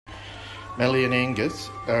Melly and Angus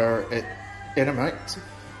are at Animates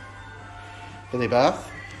for their bath.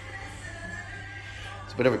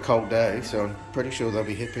 It's a bit of a cold day, so I'm pretty sure they'll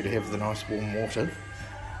be happy to have the nice warm water.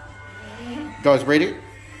 Guys ready?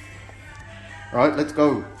 Right, let's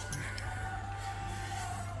go.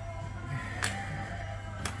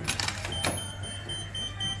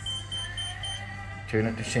 Turn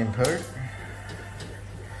it to shampoo. Let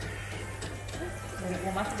it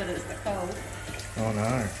warm up a bit, it's a bit cold. Oh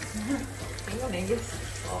no. Hang on, Angus.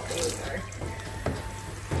 Oh, there we go.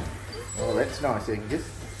 Oh, that's nice, Angus.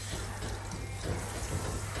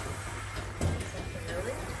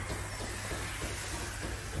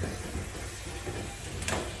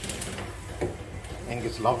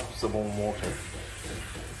 Angus loves the warm water.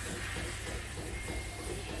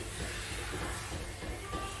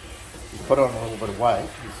 He's put on a little bit of weight.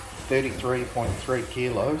 He's 33.3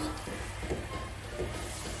 kilos.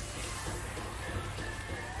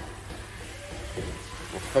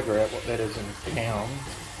 We'll figure out what that is in pounds.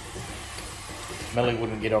 Millie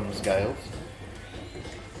wouldn't get on the scales.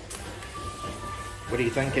 What do you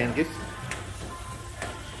think, Angus?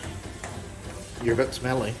 You're a bit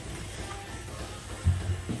smelly.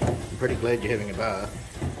 I'm pretty glad you're having a bath.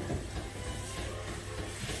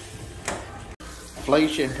 Flea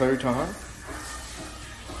shampoo time.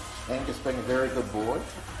 Angus being a very good boy.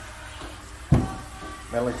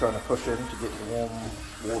 Melly trying to push in to get the warm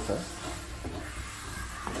water.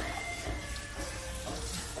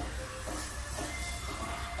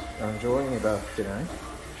 You're enjoying your bath today.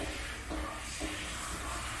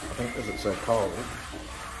 I think because it's so cold.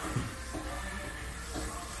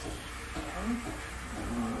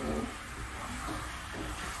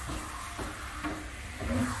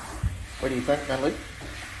 What do you think, Melly?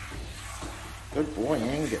 Good boy,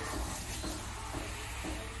 Angus.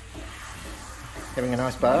 Having a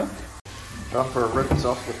nice bath? Time for a rinse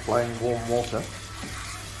off with plain warm water.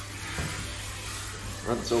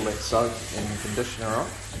 Rinse all that soap and conditioner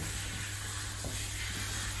off.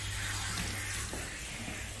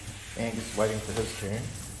 Angus waiting for his turn.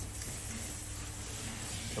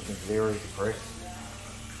 Looking very depressed.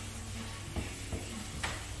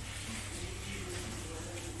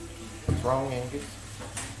 What's wrong, Angus?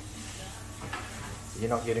 You're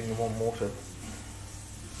not getting the warm water.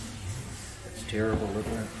 It's terrible,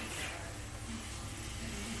 isn't it?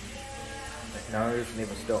 That nose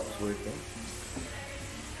never stops working.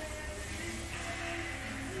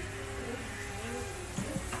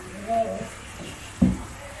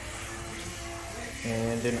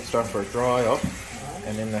 And then it's time for a dry off,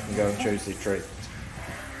 and then they can go and choose their treats.